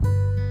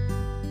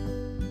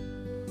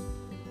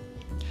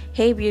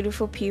Hey,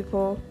 beautiful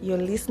people, you're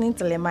listening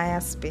to Lemanya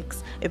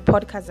Speaks, a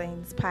podcast that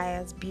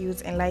inspires,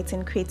 builds,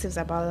 enlightens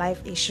creatives about life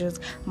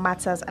issues,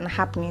 matters, and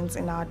happenings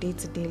in our day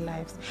to day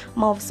lives.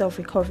 More of self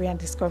recovery and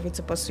discovery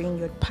to pursuing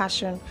your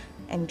passion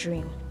and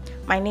dream.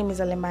 My name is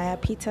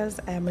Lemanya Peters.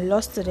 I am a law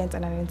student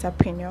and an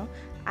entrepreneur.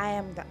 I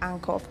am the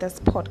anchor of this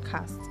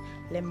podcast,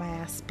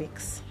 Lemanya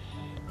Speaks.